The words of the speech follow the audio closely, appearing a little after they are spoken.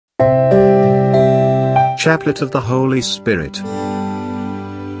Chaplet of the Holy Spirit.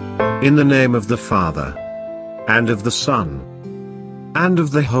 In the name of the Father, and of the Son, and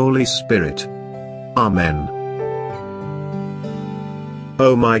of the Holy Spirit. Amen.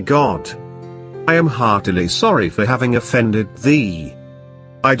 O my God, I am heartily sorry for having offended Thee.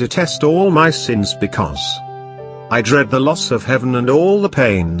 I detest all my sins because I dread the loss of heaven and all the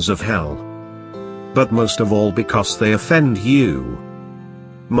pains of hell. But most of all because they offend You,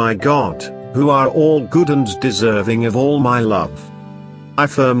 my God, who are all good and deserving of all my love. I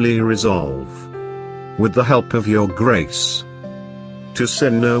firmly resolve, with the help of Your grace, to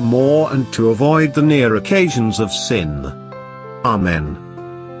sin no more and to avoid the near occasions of sin. Amen.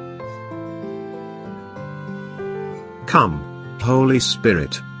 Come, Holy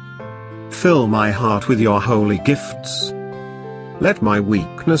Spirit. Fill my heart with Your holy gifts. Let my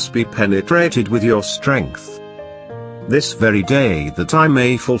weakness be penetrated with Your strength. This very day, that I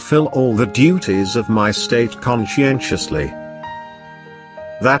may fulfill all the duties of my state conscientiously.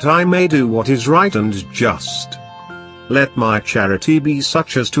 That I may do what is right and just. Let my charity be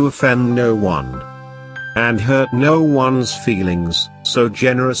such as to offend no one, and hurt no one's feelings, so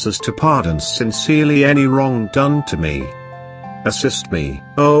generous as to pardon sincerely any wrong done to me. Assist me,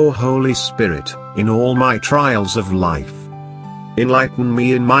 O Holy Spirit, in all my trials of life. Enlighten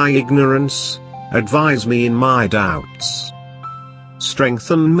me in my ignorance, advise me in my doubts.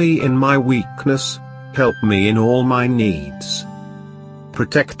 Strengthen me in my weakness, help me in all my needs.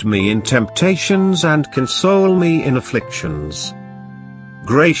 Protect me in temptations and console me in afflictions.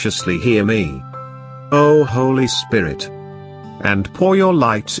 Graciously hear me, O Holy Spirit, and pour Your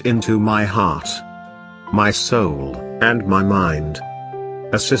light into my heart, my soul, and my mind.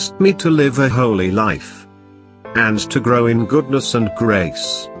 Assist me to live a holy life, and to grow in goodness and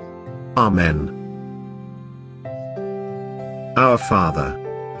grace. Amen. Our Father,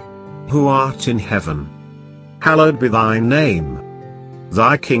 who art in heaven, hallowed be Thy name.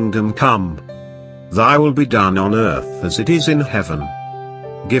 Thy kingdom come. Thy will be done on earth as it is in heaven.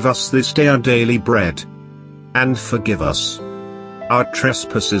 Give us this day our daily bread. And forgive us our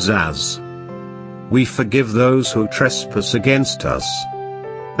trespasses as we forgive those who trespass against us.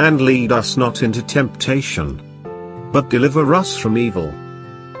 And lead us not into temptation, but deliver us from evil.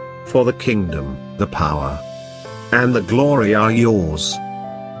 For the kingdom, the power, and the glory are Yours,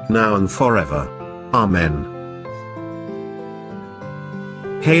 now and forever. Amen.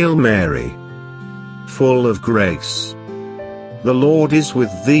 Hail Mary, full of grace, the Lord is with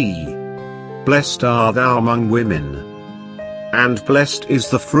Thee. Blessed art Thou among women, and blessed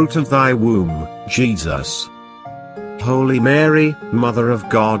is the fruit of Thy womb, Jesus. Holy Mary, Mother of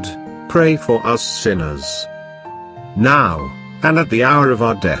God, pray for us sinners, now, and at the hour of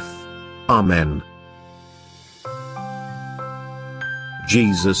our death. Amen.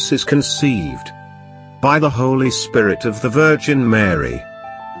 Jesus is conceived by the Holy Spirit of the Virgin Mary.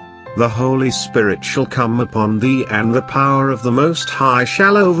 The Holy Spirit shall come upon thee, and the power of the Most High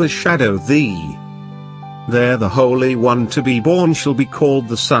shall overshadow thee. There the Holy One to be born shall be called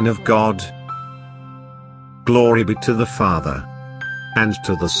the Son of God. Glory be to the Father, and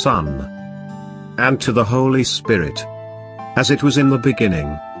to the Son, and to the Holy Spirit, as it was in the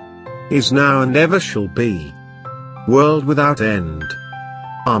beginning, is now and ever shall be, world without end.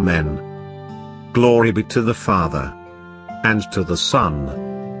 Amen. Glory be to the Father, and to the Son,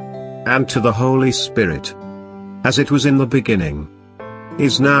 and to the Holy Spirit, as it was in the beginning,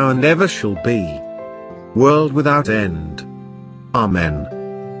 is now and ever shall be, world without end.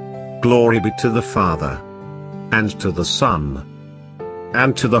 Amen. Glory be to the Father, and to the Son,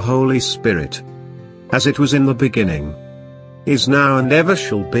 and to the Holy Spirit, as it was in the beginning, is now and ever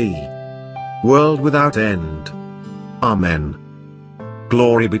shall be, world without end. Amen.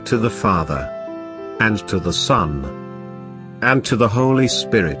 Glory be to the Father, and to the Son, and to the Holy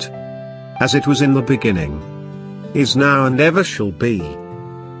Spirit, as it was in the beginning, is now and ever shall be,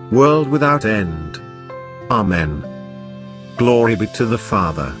 world without end. Amen. Glory be to the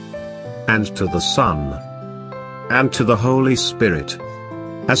Father, and to the Son, and to the Holy Spirit,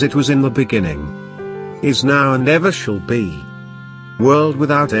 as it was in the beginning, is now and ever shall be, world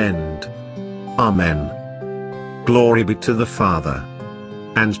without end. Amen. Glory be to the Father,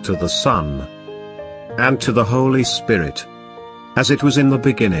 and to the Son, and to the Holy Spirit, as it was in the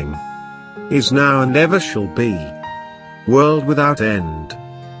beginning, is now and ever shall be, world without end.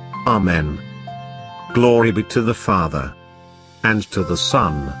 Amen. Glory be to the Father, and to the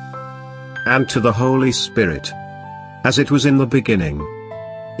Son, and to the Holy Spirit, as it was in the beginning,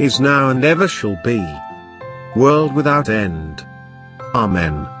 is now and ever shall be, world without end.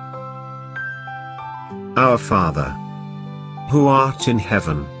 Amen. Our Father, who art in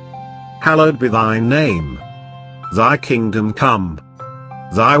heaven, Hallowed be thy name. Thy kingdom come.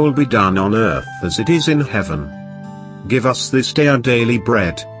 Thy will be done on earth as it is in heaven. Give us this day our daily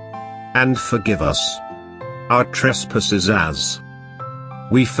bread. And forgive us our trespasses as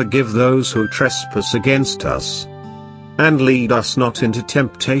we forgive those who trespass against us. And lead us not into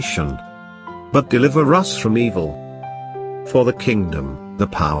temptation, but deliver us from evil. For the kingdom, the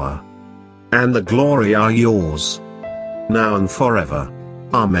power, and the glory are yours, now and forever.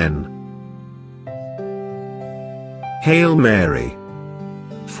 Amen. Hail Mary,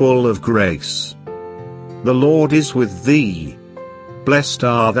 full of grace, the Lord is with thee. Blessed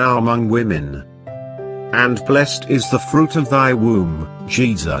art thou among women, and blessed is the fruit of thy womb,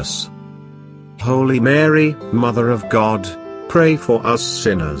 Jesus. Holy Mary, Mother of God, pray for us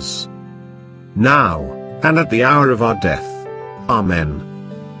sinners, now and at the hour of our death. Amen.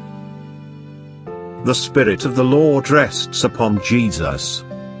 The Spirit of the Lord rests upon Jesus.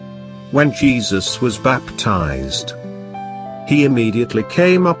 When Jesus was baptized, he immediately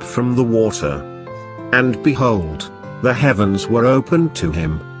came up from the water. And behold, the heavens were opened to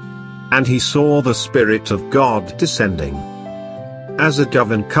him. And he saw the Spirit of God descending as a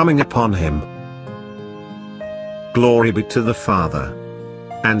dove and coming upon him. Glory be to the Father,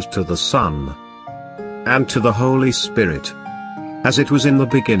 and to the Son, and to the Holy Spirit, as it was in the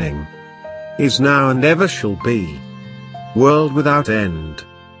beginning, is now and ever shall be, world without end.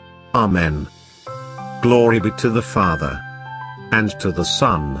 Amen. Glory be to the Father, and to the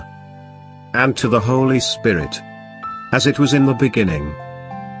Son, and to the Holy Spirit, as it was in the beginning,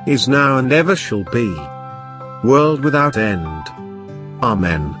 is now and ever shall be, world without end.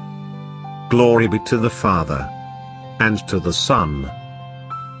 Amen. Glory be to the Father, and to the Son,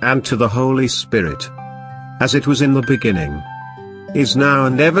 and to the Holy Spirit, as it was in the beginning, is now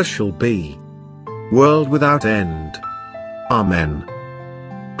and ever shall be, world without end. Amen.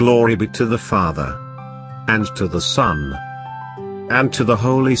 Glory be to the Father, and to the Son, and to the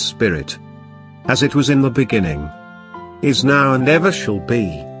Holy Spirit, as it was in the beginning, is now and ever shall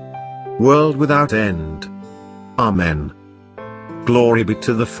be, world without end. Amen. Glory be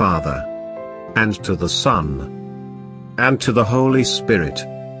to the Father, and to the Son, and to the Holy Spirit,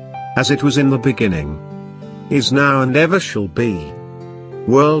 as it was in the beginning, is now and ever shall be,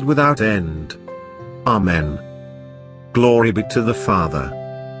 world without end. Amen. Glory be to the Father,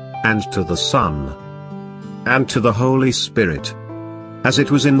 and to the Son, and to the Holy Spirit, as it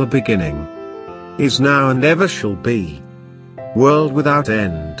was in the beginning, is now and ever shall be, world without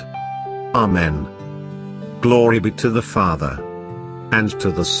end. Amen. Glory be to the Father, and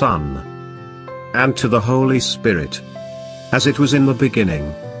to the Son, and to the Holy Spirit, as it was in the beginning,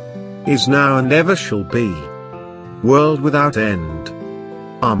 is now and ever shall be, world without end.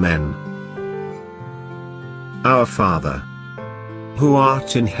 Amen. Our Father, who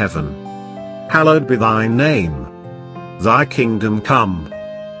art in heaven, hallowed be thy name. Thy kingdom come.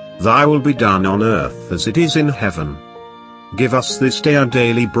 Thy will be done on earth as it is in heaven. Give us this day our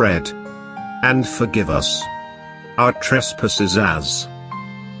daily bread. And forgive us our trespasses as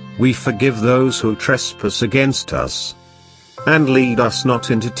we forgive those who trespass against us. And lead us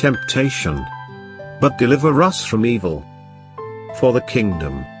not into temptation, but deliver us from evil. For the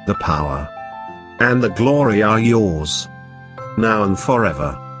kingdom, the power, and the glory are yours, now and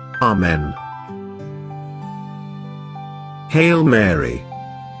forever. Amen. Hail Mary,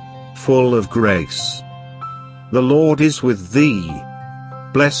 full of grace, the Lord is with thee.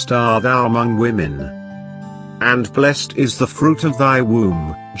 Blessed art thou among women, and blessed is the fruit of thy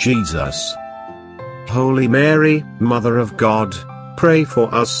womb, Jesus. Holy Mary, Mother of God, pray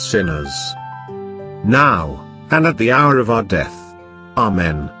for us sinners, now and at the hour of our death.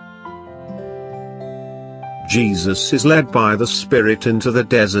 Amen. Jesus is led by the Spirit into the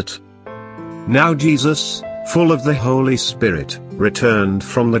desert. Now Jesus, full of the Holy Spirit, returned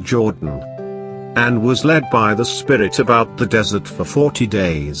from the Jordan, and was led by the Spirit about the desert for 40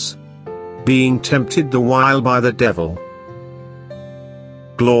 days, being tempted the while by the devil.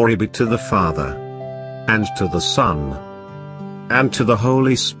 Glory be to the Father, and to the Son, and to the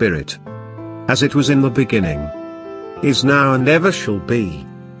Holy Spirit, as it was in the beginning, is now and ever shall be,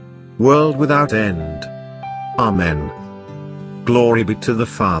 world without end. Amen. Glory be to the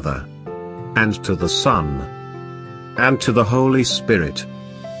Father, and to the Son, and to the Holy Spirit,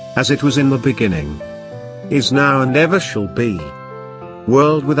 as it was in the beginning, is now and ever shall be,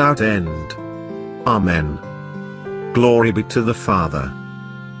 world without end. Amen. Glory be to the Father,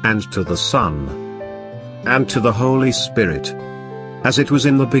 and to the Son, and to the Holy Spirit, as it was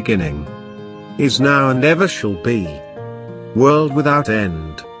in the beginning, is now and ever shall be, world without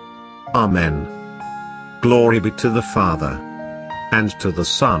end. Amen. Glory be to the Father, and to the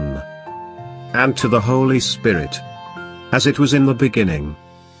Son, and to the Holy Spirit, as it was in the beginning,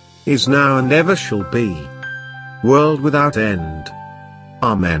 is now and ever shall be, world without end.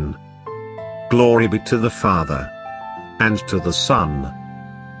 Amen. Glory be to the Father, and to the Son,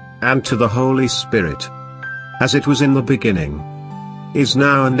 and to the Holy Spirit, as it was in the beginning, is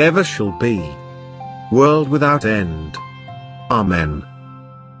now and ever shall be, world without end. Amen.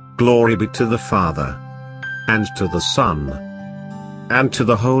 Glory be to the Father, and to the Son, and to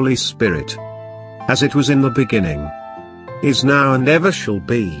the Holy Spirit, as it was in the beginning, is now and ever shall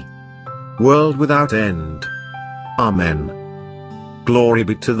be, world without end. Amen. Glory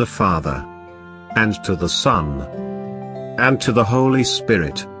be to the Father, and to the Son, and to the Holy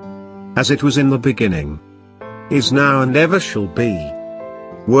Spirit, as it was in the beginning, is now and ever shall be,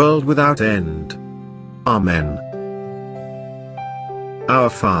 world without end. Amen. Our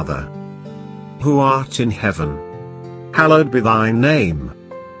Father, who art in heaven, hallowed be thy name.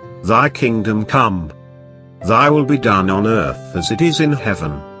 Thy kingdom come. Thy will be done on earth as it is in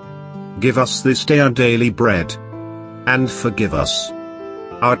heaven. Give us this day our daily bread. And forgive us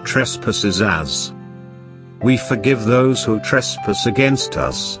our trespasses as we forgive those who trespass against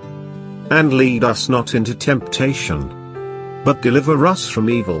us. And lead us not into temptation, but deliver us from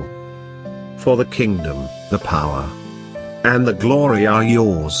evil. For the kingdom, the power, and the glory are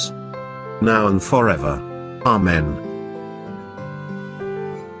yours, now and forever. Amen.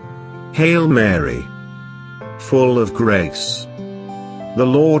 Hail Mary, full of grace, the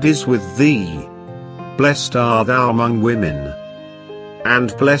Lord is with thee. Blessed art thou among women,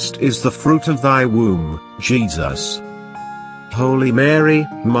 and blessed is the fruit of thy womb, Jesus. Holy Mary,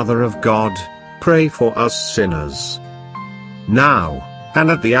 Mother of God, pray for us sinners, now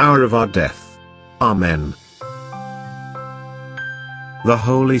and at the hour of our death. Amen. The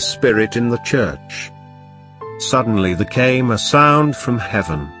Holy Spirit in the Church. Suddenly there came a sound from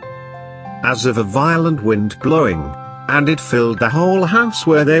heaven, as of a violent wind blowing, and it filled the whole house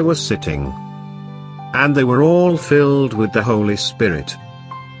where they were sitting. And they were all filled with the Holy Spirit,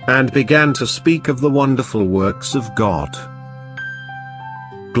 and began to speak of the wonderful works of God.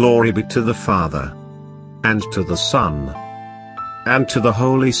 Glory be to the Father, and to the Son, and to the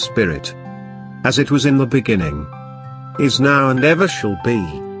Holy Spirit, as it was in the beginning, is now and ever shall be,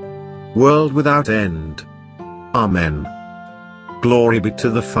 world without end. Amen. Glory be to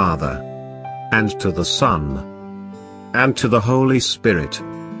the Father, and to the Son, and to the Holy Spirit,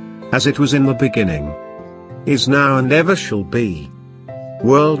 as it was in the beginning, is now and ever shall be,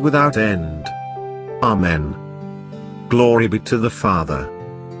 world without end. Amen. Glory be to the Father,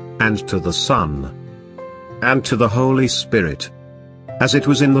 and to the Son, and to the Holy Spirit, as it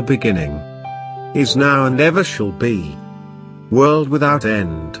was in the beginning, is now and ever shall be, world without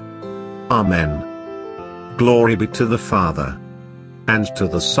end. Amen. Glory be to the Father, and to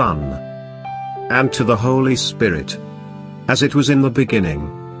the Son, and to the Holy Spirit, as it was in the beginning,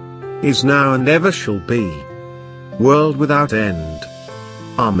 is now and ever shall be, world without end.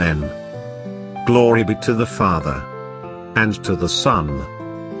 Amen. Glory be to the Father, and to the Son,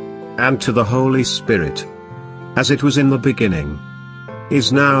 and to the Holy Spirit, as it was in the beginning,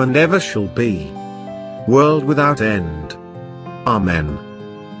 is now and ever shall be, world without end. Amen.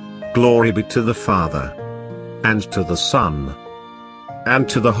 Glory be to the Father, and to the Son, and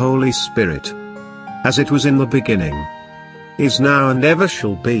to the Holy Spirit, as it was in the beginning, is now and ever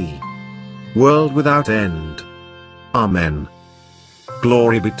shall be, world without end. Amen.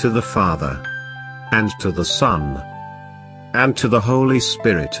 Glory be to the Father, and to the Son, and to the Holy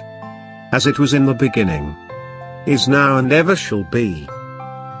Spirit, as it was in the beginning, is now and ever shall be,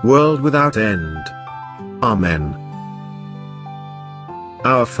 world without end. Amen.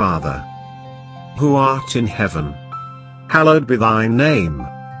 Our Father, who art in heaven, hallowed be thy name.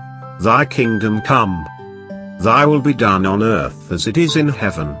 Thy kingdom come. Thy will be done on earth as it is in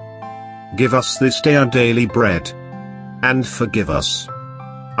heaven. Give us this day our daily bread. And forgive us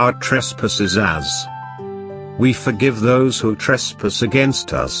our trespasses as we forgive those who trespass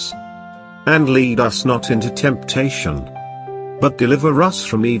against us. And lead us not into temptation, but deliver us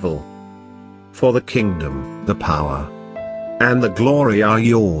from evil. For the kingdom, the power, and the glory are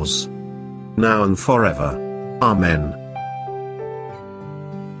yours, now and forever. Amen.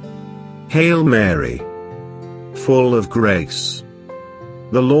 Hail Mary, full of grace,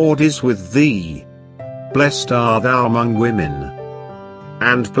 the Lord is with thee. Blessed art thou among women,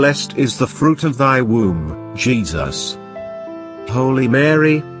 and blessed is the fruit of thy womb, Jesus. Holy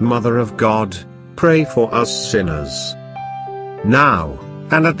Mary, Mother of God, pray for us sinners, now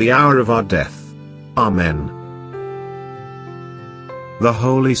and at the hour of our death. Amen. The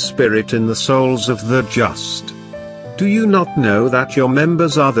Holy Spirit in the souls of the just. Do you not know that your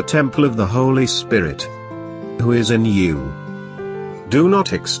members are the temple of the Holy Spirit, who is in you? Do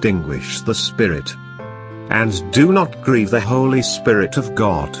not extinguish the Spirit. And do not grieve the Holy Spirit of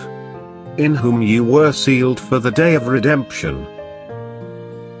God, in whom you were sealed for the day of redemption.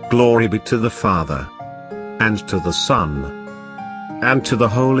 Glory be to the Father, and to the Son, and to the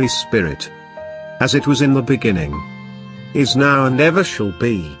Holy Spirit, as it was in the beginning, is now and ever shall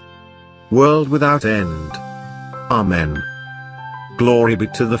be, world without end. Amen. Glory be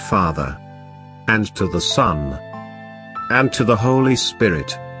to the Father, and to the Son, and to the Holy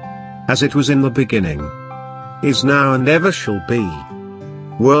Spirit, as it was in the beginning, is now and ever shall be,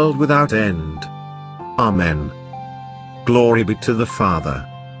 world without end. Amen. Glory be to the Father,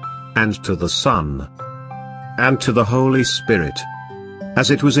 and to the Son, and to the Holy Spirit,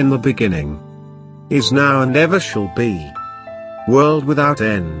 as it was in the beginning, is now and ever shall be, world without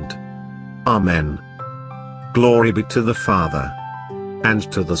end. Amen. Glory be to the Father,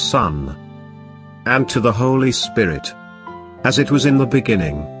 and to the Son, and to the Holy Spirit, as it was in the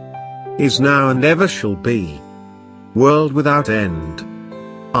beginning, is now and ever shall be, world without end.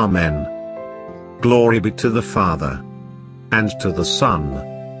 Amen. Glory be to the Father, and to the Son,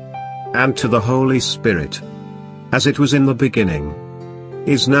 and to the Holy Spirit, as it was in the beginning,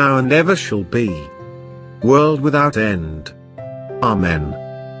 is now and ever shall be, world without end. Amen.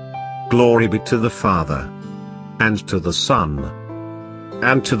 Glory be to the Father, and to the Son,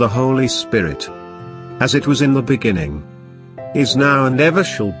 and to the Holy Spirit, as it was in the beginning, is now and ever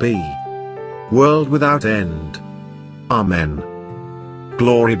shall be, world without end. Amen.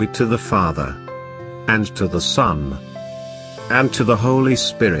 Glory be to the Father, and to the Son, and to the Holy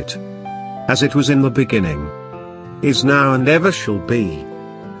Spirit, as it was in the beginning, is now and ever shall be,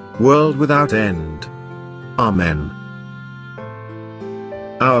 world without end. Amen.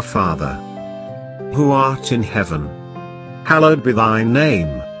 Our Father, who art in heaven, hallowed be thy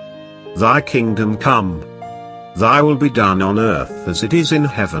name. Thy kingdom come. Thy will be done on earth as it is in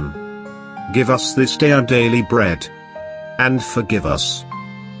heaven. Give us this day our daily bread. And forgive us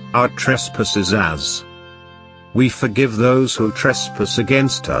our trespasses as we forgive those who trespass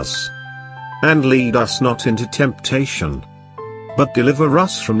against us. And lead us not into temptation, but deliver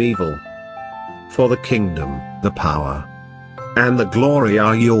us from evil. For the kingdom, the power, and the glory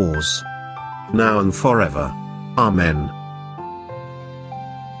are yours, now and forever. Amen.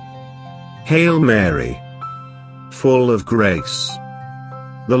 Hail Mary, full of grace,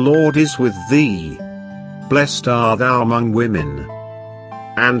 the Lord is with thee. Blessed art thou among women,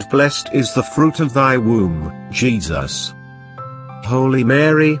 and blessed is the fruit of thy womb, Jesus. Holy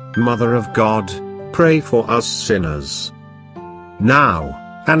Mary, Mother of God, pray for us sinners,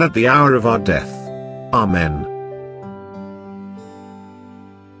 now and at the hour of our death. Amen.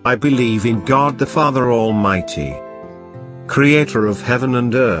 I believe in God the Father Almighty, creator of heaven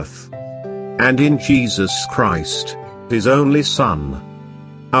and earth, and in Jesus Christ, his only Son,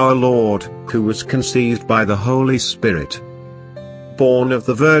 our Lord, who was conceived by the Holy Spirit, born of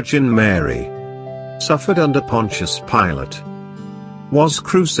the Virgin Mary, suffered under Pontius Pilate, was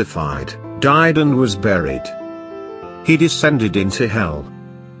crucified, died and was buried. He descended into hell.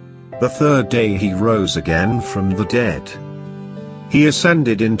 The third day he rose again from the dead. He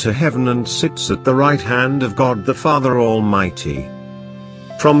ascended into heaven and sits at the right hand of God the Father Almighty.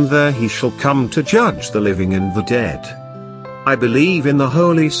 From there he shall come to judge the living and the dead. I believe in the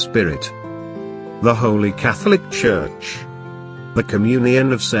Holy Spirit, the Holy Catholic Church, the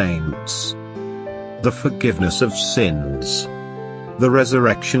communion of saints, the forgiveness of sins, the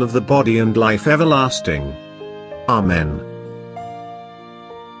resurrection of the body and life everlasting. Amen.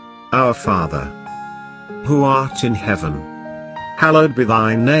 Our Father, who art in heaven, hallowed be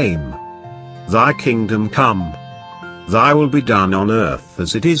thy name. Thy kingdom come. Thy will be done on earth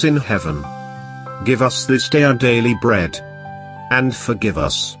as it is in heaven. Give us this day our daily bread. And forgive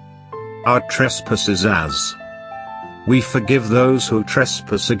us our trespasses as we forgive those who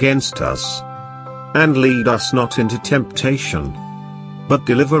trespass against us. And lead us not into temptation, but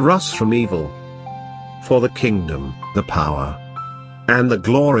deliver us from evil. For the kingdom, the power, and the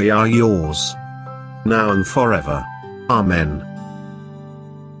glory are yours, now and forever. Amen.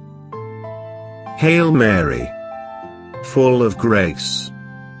 Hail Mary, full of grace,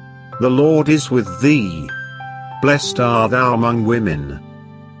 the Lord is with thee. Blessed art thou among women,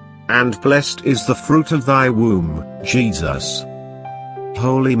 and blessed is the fruit of thy womb, Jesus.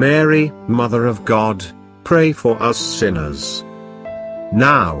 Holy Mary, Mother of God, pray for us sinners,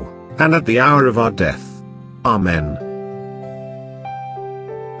 now and at the hour of our death. Amen.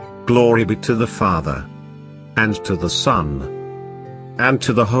 Glory be to the Father, and to the Son, and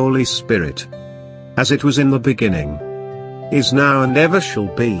to the Holy Spirit, as it was in the beginning, is now and ever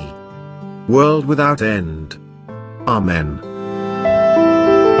shall be, world without end. Amen.